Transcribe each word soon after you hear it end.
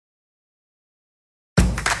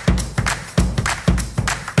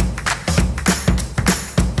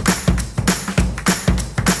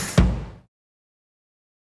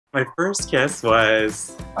My first kiss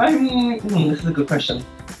was, This is a good question.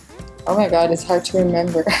 Oh my god, it's hard to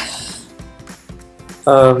remember.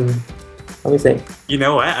 Um, Let me think. you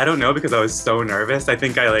know what? I don't know because I was so nervous. I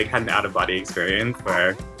think I like had an out-of-body experience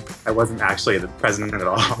where I wasn't actually present at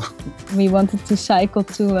all. We wanted to cycle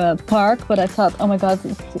to a park, but I thought, oh my god,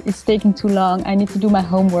 it's taking too long. I need to do my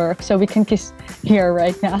homework, so we can kiss here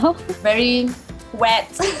right now. Very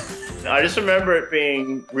wet. I just remember it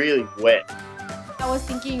being really wet. I was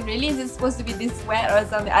thinking, really, is it supposed to be this wet or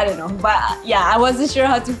something? I don't know. But yeah, I wasn't sure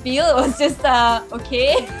how to feel. It was just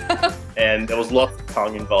okay. And there was lots of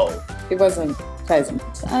tongue involved. It wasn't pleasant.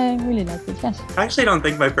 I really liked it, yes. I actually don't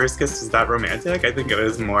think my first kiss was that romantic. I think it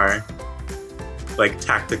was more like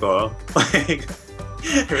tactical. Like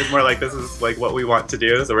it was more like, this is like what we want to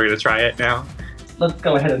do, so we're gonna try it now. Let's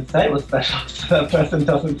go ahead and say it was special so that person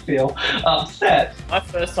doesn't feel upset. My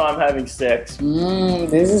first time having sex.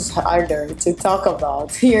 This is harder to talk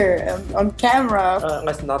about here on camera.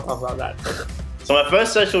 Let's not talk about that. So my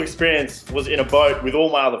first sexual experience was in a boat with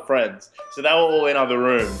all my other friends. So they were all in other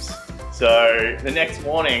rooms. So the next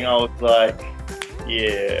morning I was like,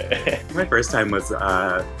 yeah. My first time was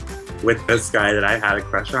with this guy that I had a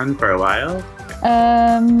crush on for a while.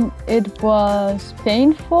 It was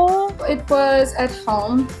painful. It was at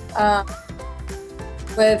home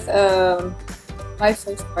with my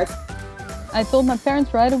first boyfriend. I told my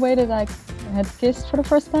parents right away that I had kissed for the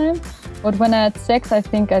first time, but when I had sex, I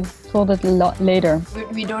think I told it a lot later.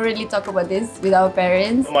 We don't really talk about this with our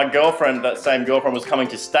parents. My girlfriend, that same girlfriend, was coming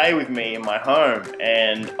to stay with me in my home,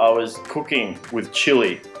 and I was cooking with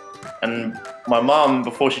chili. And my mum,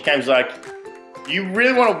 before she came, was like, you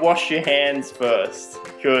really want to wash your hands first,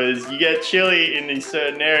 because you get chili in these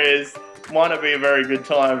certain areas. Might not be a very good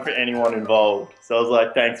time for anyone involved. So I was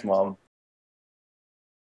like, thanks, Mum.